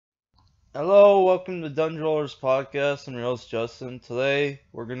Hello, welcome to Dungeon Rollers Podcast. I'm your host Justin. Today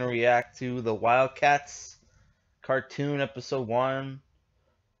we're gonna react to the WildCats cartoon episode one.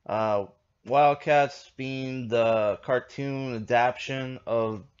 Uh, WildCats being the cartoon adaptation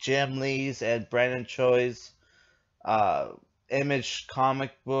of Jim Lee's and Brandon Choi's uh, Image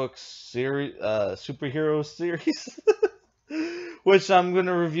comic books series, superhero series, which I'm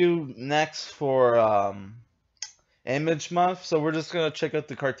gonna review next for Image Month. So we're just gonna check out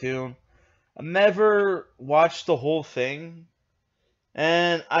the cartoon. I've never watched the whole thing,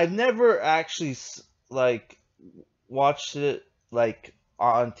 and I've never actually like watched it like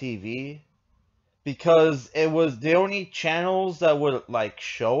on TV because it was the only channels that would like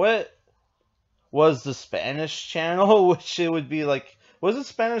show it was the Spanish channel, which it would be like, was it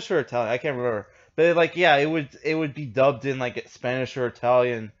Spanish or Italian? I can't remember. But like, yeah, it would be dubbed in like Spanish or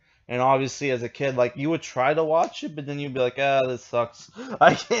Italian. And obviously, as a kid, like you would try to watch it, but then you'd be like, "Ah, this sucks.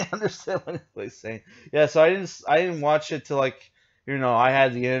 I can't understand what it's saying." Yeah, so I didn't watch it till like, I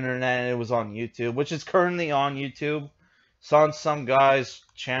had the internet and it was on YouTube, which is currently on YouTube. It's on some guy's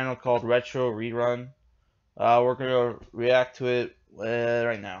channel called Retro Rerun. We're gonna react to it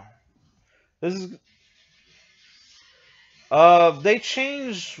right now. This is they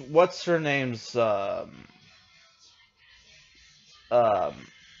changed what's her name's um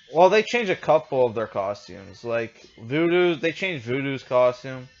well, they changed a couple of their costumes. Like they changed Voodoo's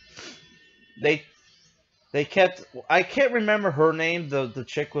costume. They they kept, I can't remember her name, the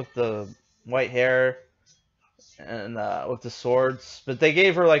chick with the white hair and with the swords, but they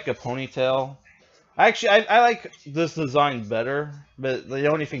gave her like a ponytail. Actually, I like this design better, but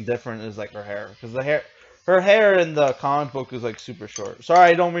the only thing different is like her hair, because her hair in the comic book is like super short.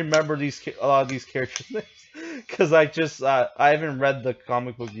 Sorry, I don't remember a lot of these characters' names, because I haven't read the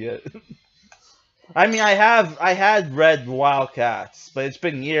comic book yet. I mean, I had read WildCats, but it's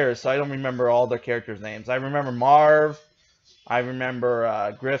been years, so I don't remember all the characters' names. I remember Marv, I remember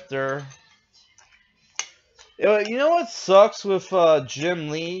Grifter. You know what sucks with Jim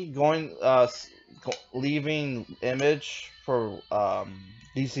Lee leaving Image for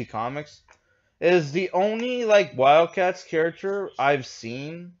DC Comics is the only like Wildcats character I've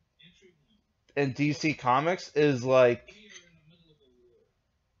seen in DC Comics is like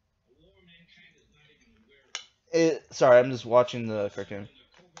Sorry, I'm just watching the cartoon.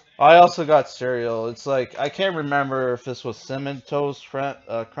 I also got cereal. It's like I can't remember if this was cinnamon toast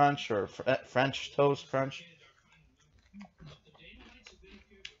crunch or French toast crunch.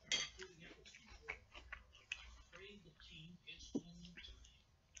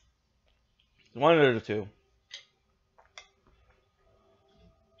 One of the two.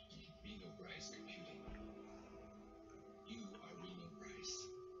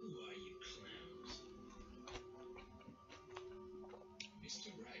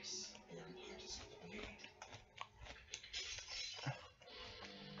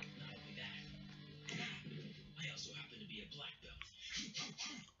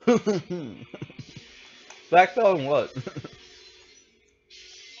 Back on what?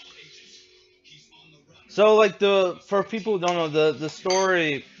 So like for people who don't know, the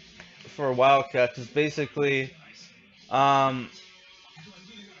story for Wildcats is basically um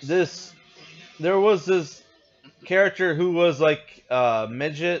this there was this character who was like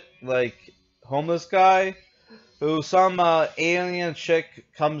midget, like homeless guy, who some alien chick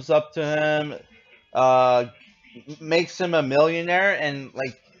comes up to him, uh makes him a millionaire, and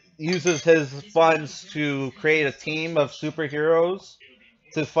like uses his funds to create a team of superheroes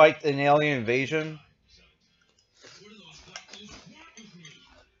to fight an alien invasion.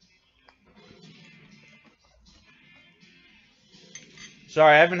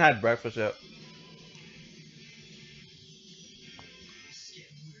 Sorry, I haven't had breakfast yet.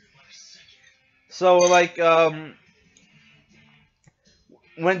 So like when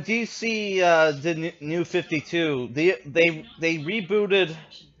DC did New 52, they rebooted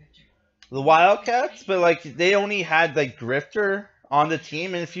the Wildcats, but like they only had like Grifter on the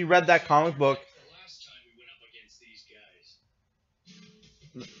team, and if you read that comic book,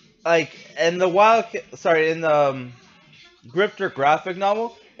 like in the in the Grifter graphic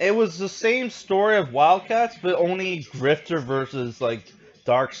novel, it was the same story of Wildcats, but only Grifter versus like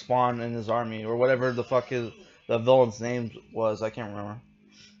Darkspawn and his army, or whatever the fuck the villain's name was. I can't remember.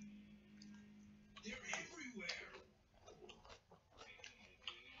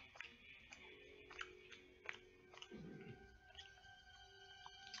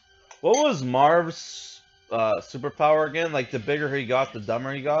 What was Marv's superpower again? Like the bigger he got, the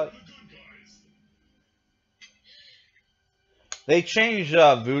dumber he got. They changed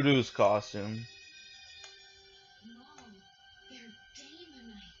Voodoo's costume.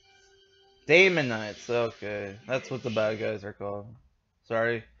 Damonites. Okay, that's what the bad guys are called.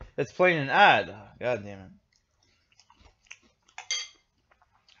 Sorry, it's playing an ad. God damn it.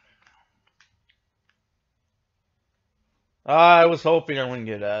 I was hoping I wouldn't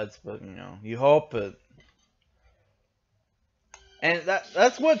get ads, but you know, you hope it. And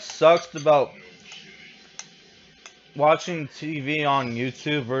that's what sucks about watching TV on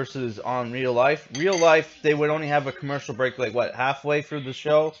YouTube versus on real life. Real life, they would only have a commercial break like what, halfway through the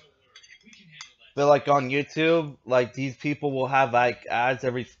show? But like on YouTube, like these people will have like ads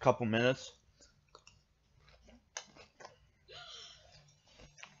every couple minutes.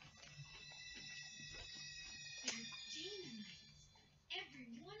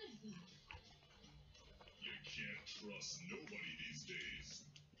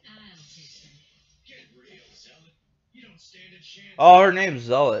 Oh, her name's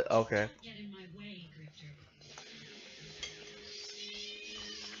Zealot. Okay.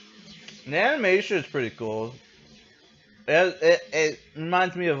 The animation is pretty cool. It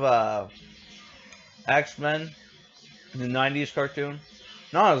reminds me of X-Men, the '90s cartoon.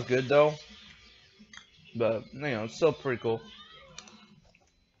 Not as good though, but you know, it's still pretty cool.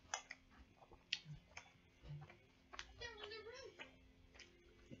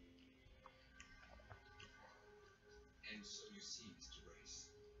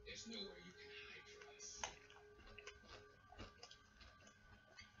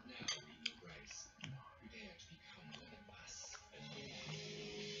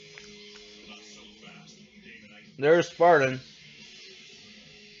 There's Spartan,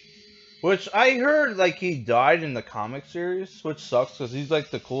 which I heard like he died in the comic series, which sucks because he's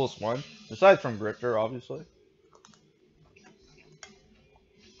like the coolest one, aside from Grifter, obviously.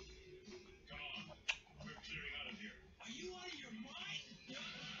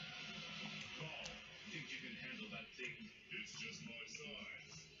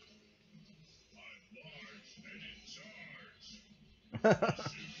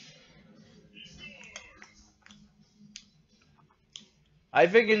 I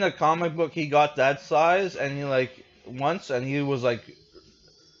think in the comic book he got that size, and he like once, and he was like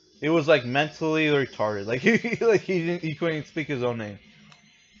mentally retarded. Like he couldn't speak his own name.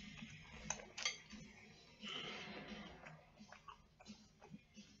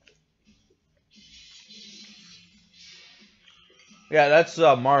 Yeah, that's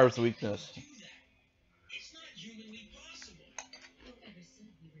Marv's weakness.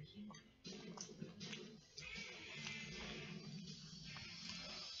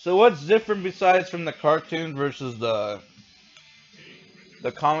 So what's different besides from the cartoon versus the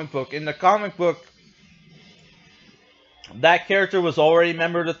comic book? In the comic book, that character was already a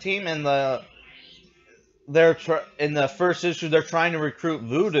member of the team, and in the first issue they're trying to recruit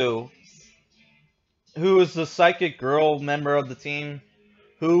Voodoo, who is the psychic girl member of the team,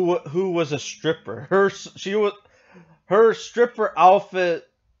 who was a stripper. Her stripper outfit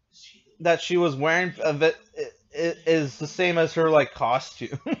that she was wearing of it is the same as her like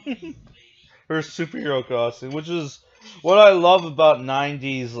costume, her superhero costume, which is what I love about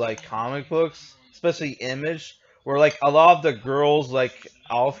 '90s like comic books, especially Image, where like a lot of the girls like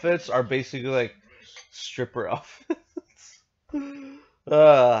outfits are basically like stripper outfits.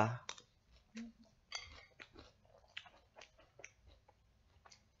 uh,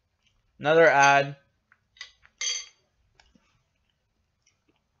 Another ad.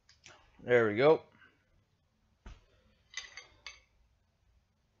 There we go.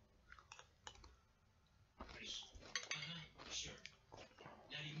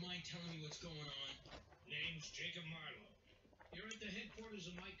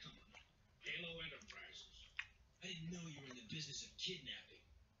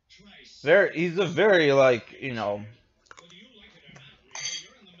 He's a very like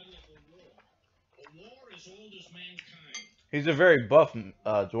he's a very buff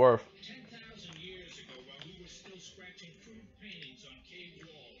dwarf.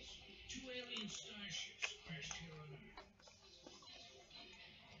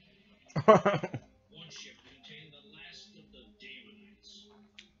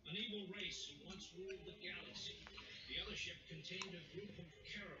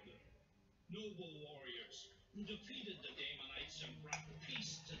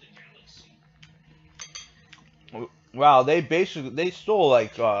 Wow, they stole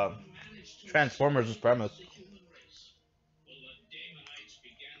like Transformers' premise.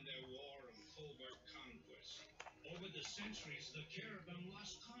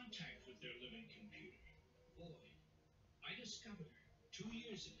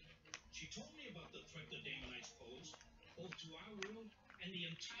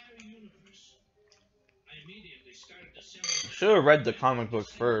 Should have read the comic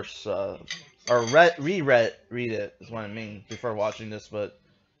books first, or read it is what I mean before watching this, but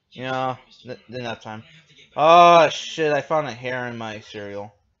you know, didn't have time. Oh shit! I found a hair in my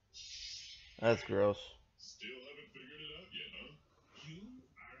cereal. That's gross.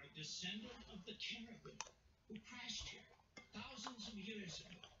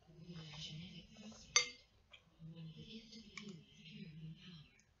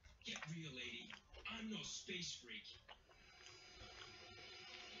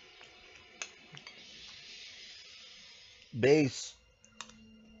 Base.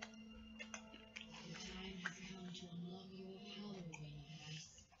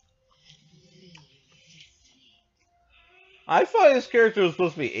 I thought his character was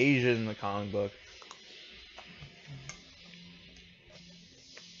supposed to be Asian in the comic book.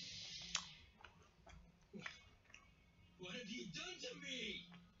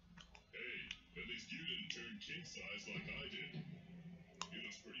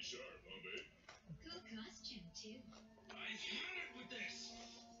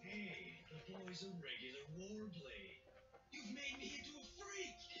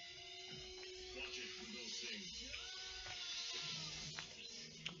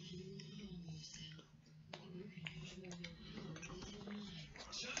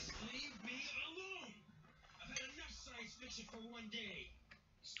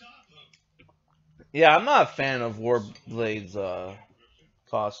 Yeah, I'm not a fan of Warblade's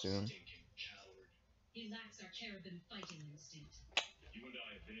costume.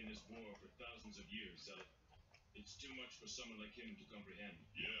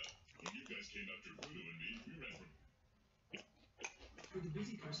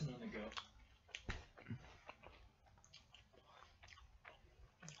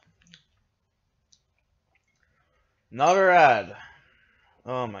 Another ad.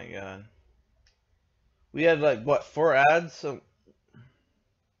 Oh my god. We had like what 4 ads? So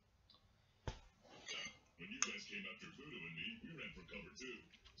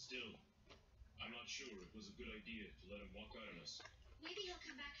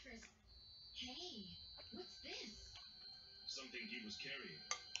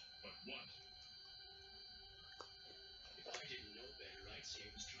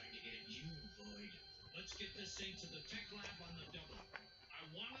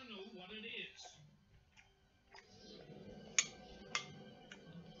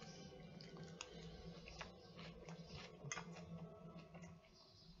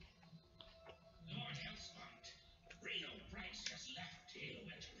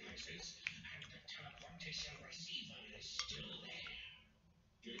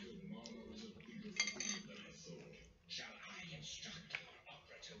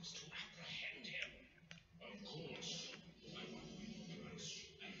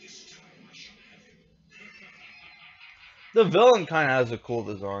the villain kind of has a cool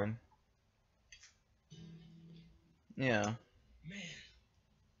design. Yeah.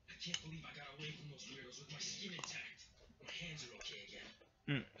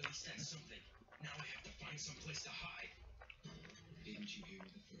 Mm.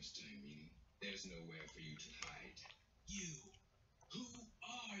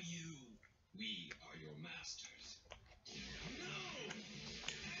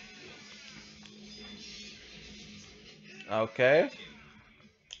 Okay.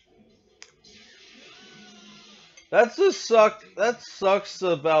 That's just suck. That sucks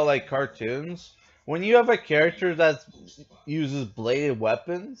about like cartoons. When you have a character that uses bladed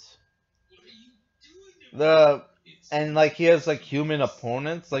weapons, the and like he has like human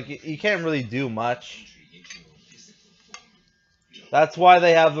opponents, like you can't really do much. That's why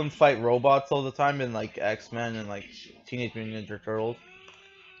they have them fight robots all the time in like X-Men and like Teenage Mutant Ninja Turtles.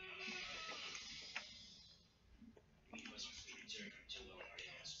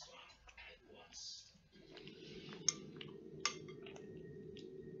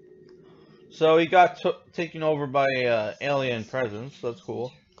 So he got taken over by alien presence. That's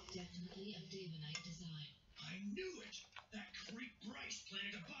cool.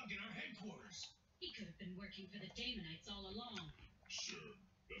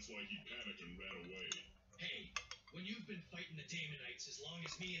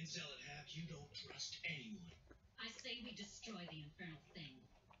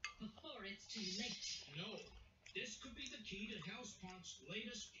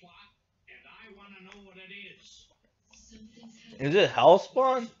 Is it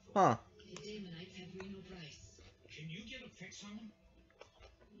Hellspawn? Huh.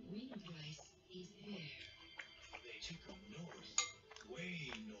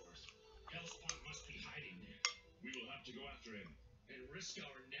 risk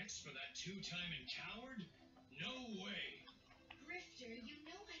our necks for that two-timing coward? No way. Grifter, you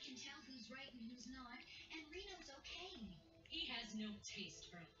know I can tell who's right and who's not, and Reno's okay. He has no taste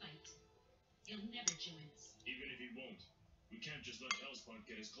for a fight. He'll never join us. Even if he won't, we can't just let Hellspawn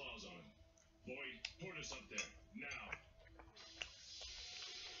get his claws on him. Void, port us up there, now.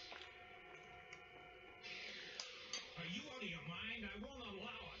 Are you out of your mind? I won't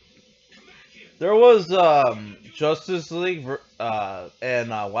allow it. Come back here. There was Justice League and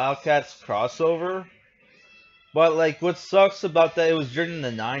WildCats crossover, but like what sucks about that, it was during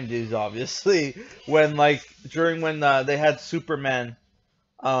the 90s, obviously, when they had Superman,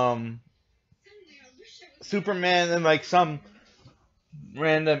 Superman and like some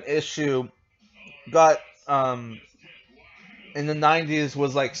random issue got in the 90s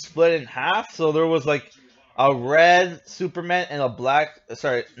was like split in half, so there was like a red Superman and a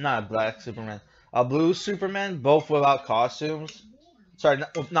not a black Superman, a blue Superman, both without costumes. Sorry,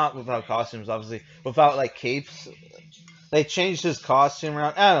 not without costumes, obviously, without like capes. They changed his costume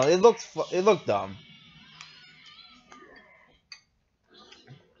around. I don't know. It looked dumb.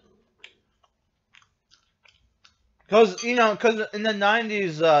 Cause in the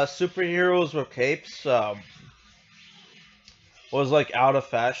 90s, superheroes with capes was like out of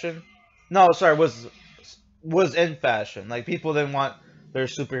fashion. No, sorry, was in fashion. Like people didn't want their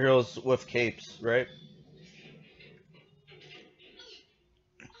superheroes with capes, right?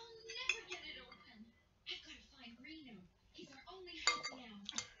 I'll never get it open. I've got to find Reno. He's our only hope now.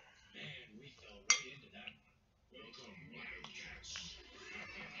 Man, we fell right into that. Welcome, WildCats.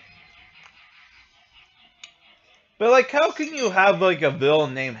 But like, how can you have like a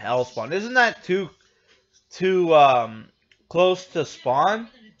villain named Hellspawn? Isn't that too close to Spawn?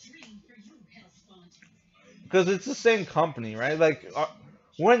 Because it's the same company, right? Like,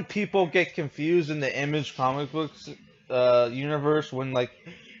 when people get confused in the Image comic books universe, when like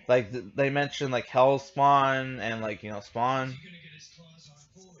they mention like Hellspawn and like Spawn,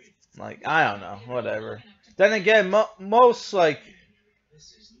 like I don't know, whatever. Then again, most like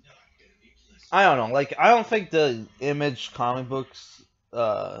I don't know, like I don't think the Image comic books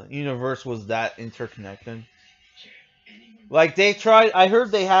universe was that interconnected. Like I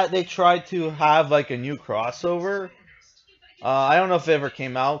heard they tried to have like a new crossover. I don't know if it ever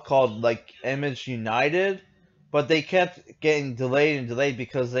came out called like Image United, but they kept getting delayed and delayed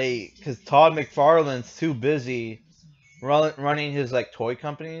because Todd McFarlane's too busy running his like toy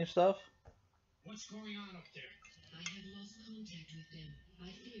company and stuff. What's going on up there? I have lost contact with them. I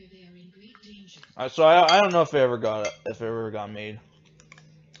fear they are in great danger. So I don't know if it ever got made.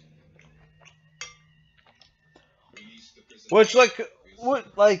 Which like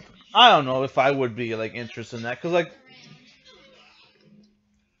I don't know if I would be like interested in that, because like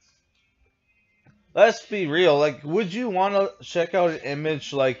let's be real, like would you want to check out an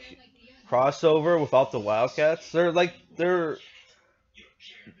Image like crossover without the WildCats? They're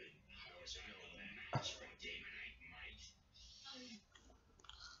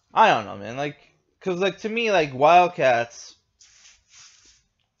I don't know, man. Like, cause like to me, like WildCats,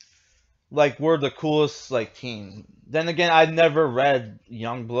 like were the coolest like team. Then again, I'd never read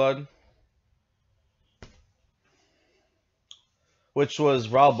Youngblood, which was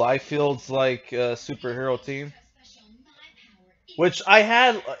Rob Liefeld's like superhero team. Which I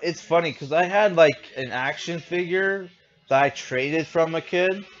had. It's funny because I had like an action figure that I traded from a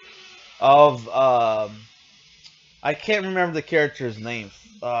kid of I can't remember the character's name.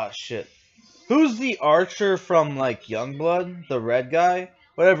 Shit. Who's the archer from like Youngblood? The red guy?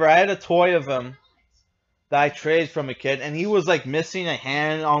 Whatever. I had a toy of him that I traded from a kid, and he was like missing a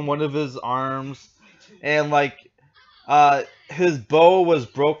hand on one of his arms, and like his bow was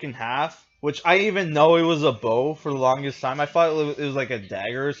broken half, which I didn't even know it was a bow for the longest time. I thought it was like a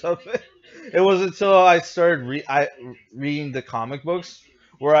dagger or something. It was until I started reading the comic books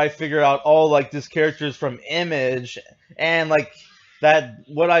where I figured out, oh, like this character is from Image, and like that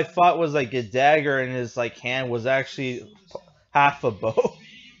what I thought was like a dagger in his like hand was actually half a bow.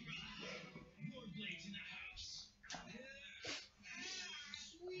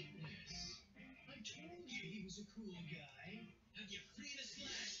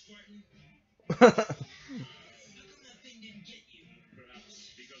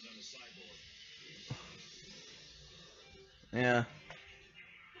 Yeah.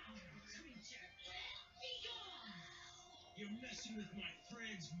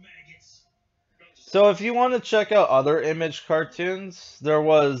 So if you want to check out other Image cartoons, there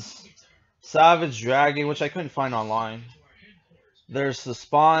was Savage Dragon, which I couldn't find online. There's the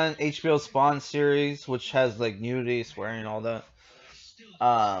HBO Spawn series, which has like nudity, swearing, and all that.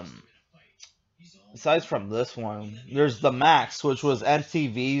 Um, aside from this one, there's the Max, which was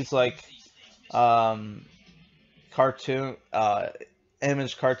MTV's like um cartoon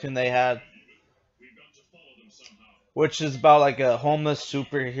image cartoon they had, We've got to follow them somehow. which is about like a homeless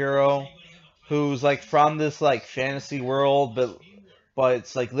superhero who's like from this like fantasy world, but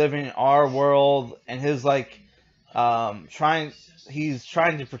it's like living in our world, and his like trying he's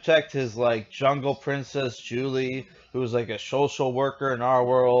trying to protect his like jungle princess Julie, who's like a social worker in our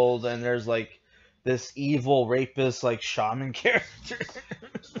world, and there's like this evil rapist like shaman character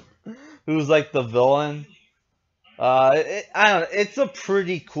who's like the villain. I don't know. It's a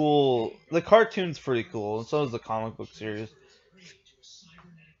pretty cool. The cartoon's pretty cool, and so is the comic book series.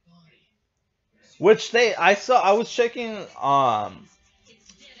 Which I saw. I was checking on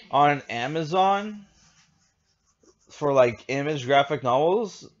Amazon for like image graphic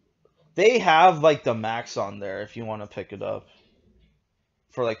novels. They have like the Max on there if you want to pick it up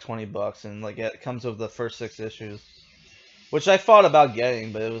for like $20, and like it comes with the first 6 issues, which I thought about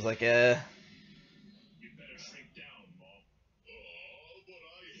getting, but it was like, eh. You better shrink down, Mom. Oh, but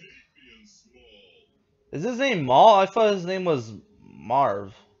I hate being small. Is his name Maul? I thought his name was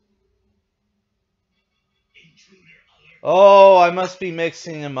Marv. Intruder alert. Oh, I must be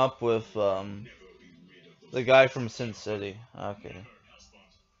mixing him up with Never be rid of those the guy from Sin City. Okay. never, Hellspawn.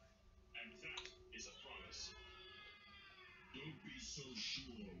 And that is a promise. Don't be so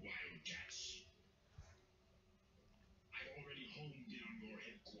sure, WildCats. I've already homed in on your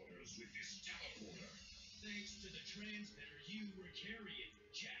headquarters with this teleporter. Thanks to the transmitter you were carrying,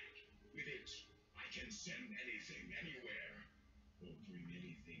 Jack. With it, I can send anything anywhere. Or bring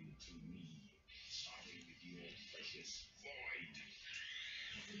anything to me. Starting with your precious void.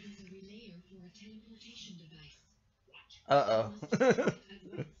 It is a relayer for a teleportation device. Uh oh.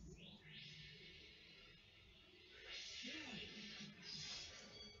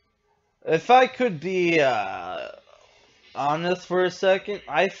 If I could be honest for a second,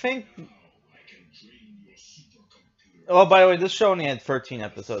 I think. I can drain your supercomputer. Oh, by the way, this show only had 13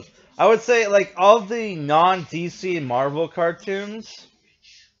 episodes. I would say, like, all the non-DC and Marvel cartoons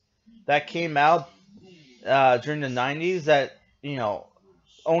that came out during the 90s that,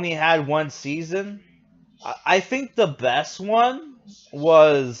 only had one season, I think the best one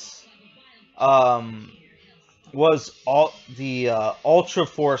was, um, all the Ultra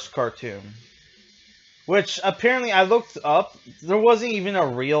Force cartoon. Which, apparently, I looked up, there wasn't even a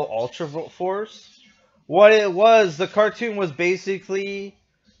real Ultra Force. What it was, the cartoon was basically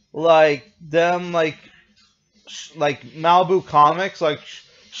like them like Malibu Comics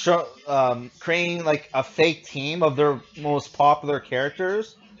creating like a fake team of their most popular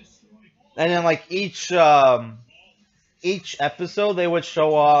characters, and then like each episode they would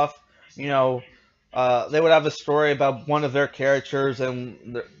show off, you know, they would have a story about one of their characters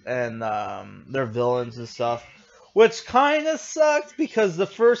and their villains and stuff, which kind of sucked because the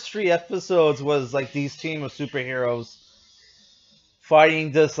first 3 episodes was like these team of superheroes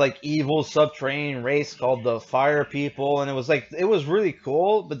fighting this like evil subterranean race called the Fire People, and it was really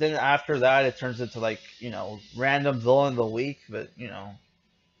cool. But then after that, it turns into like random villain of the week. But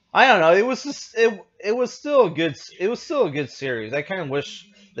I don't know. It was just it was still a good series. I kind of wish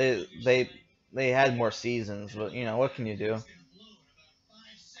they had more seasons, but what can you do? It's gonna blow in about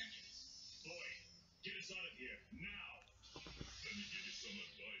 5 seconds. Boy, get us out of here now. Let me give you some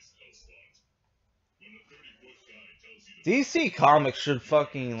advice, Hellspawn. When a 30-foot guy tells you to DC Comics should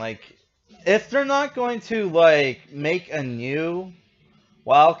fucking like, if they're not going to like make a new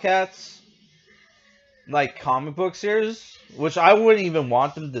WildCats like comic book series, which I wouldn't even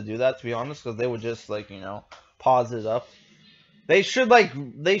want them to do that, to be honest, because they would just like pause it up. They should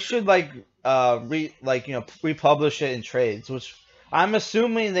republish it in trades, which I'm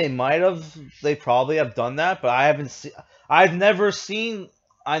assuming they probably have done that, but I've never seen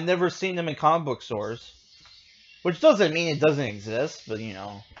them in comic book stores, which doesn't mean it doesn't exist, but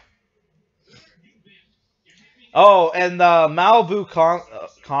Oh, and Malibu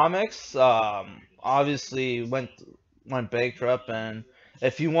Comics obviously went bankrupt, and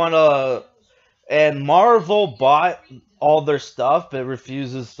if you want to, and Marvel bought all their stuff but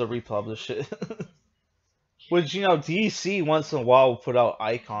refuses to republish it. Which DC once in a while will put out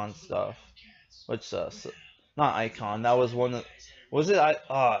Icon stuff, which not Icon. That was one. Was it?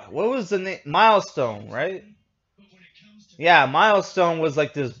 What was the name? Milestone, right? Yeah, Milestone was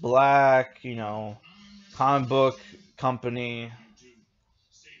like this black, comic book company,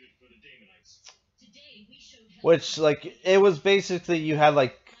 save it for the Damonites. Today we showed which like it was basically you had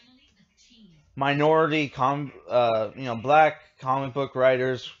like finally a team. minority black comic book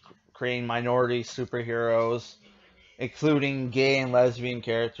writers creating minority superheroes, including gay and lesbian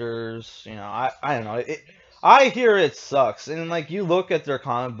characters. You know, I don't know. I hear it sucks, and like you look at their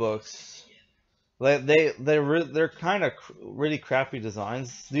comic books, like they're kind of really crappy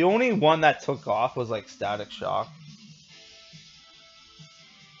designs. The only one that took off was like Static Shock.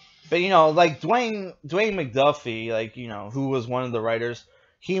 But you know, like Dwayne McDuffie, like you know, who was one of the writers,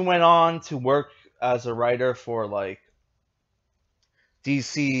 he went on to work as a writer for like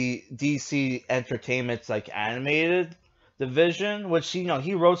DC Entertainment's like animated division, which you know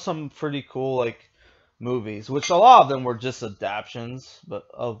he wrote some pretty cool like movies, which a lot of them were just adaptations, but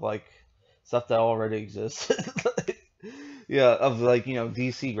of like stuff that already exists. Yeah, of like you know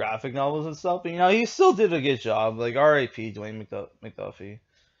DC graphic novels and stuff. But you know he still did a good job. Like R.I.P. Dwayne McDuffie.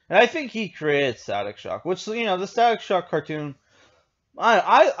 And I think he created Static Shock, which you know the Static Shock cartoon,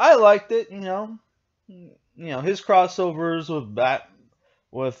 I liked it. You know his crossovers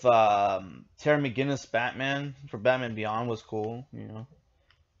with Terry McGinnis Batman for Batman Beyond was cool. You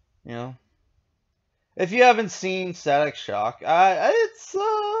know if you haven't seen Static Shock, it's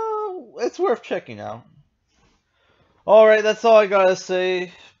worth checking out. All right, that's all I gotta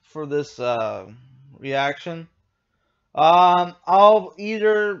say for this reaction. I'll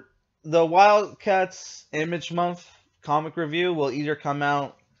either the WildCats Image Month comic review will either come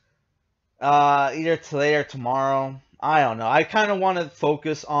out either today or tomorrow. I don't know. I kind of want to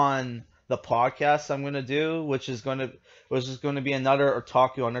focus on the podcast I'm gonna do, which is gonna be another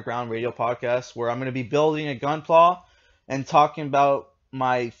Otaku Underground radio podcast where I'm gonna be building a gunpla and talking about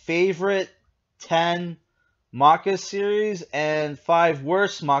my favorite 10 manga series and 5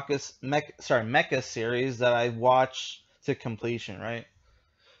 worst mecha series that I watched to completion, right?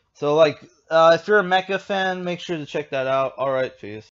 So like if you're a mecha fan, make sure to check that out. All right, peace.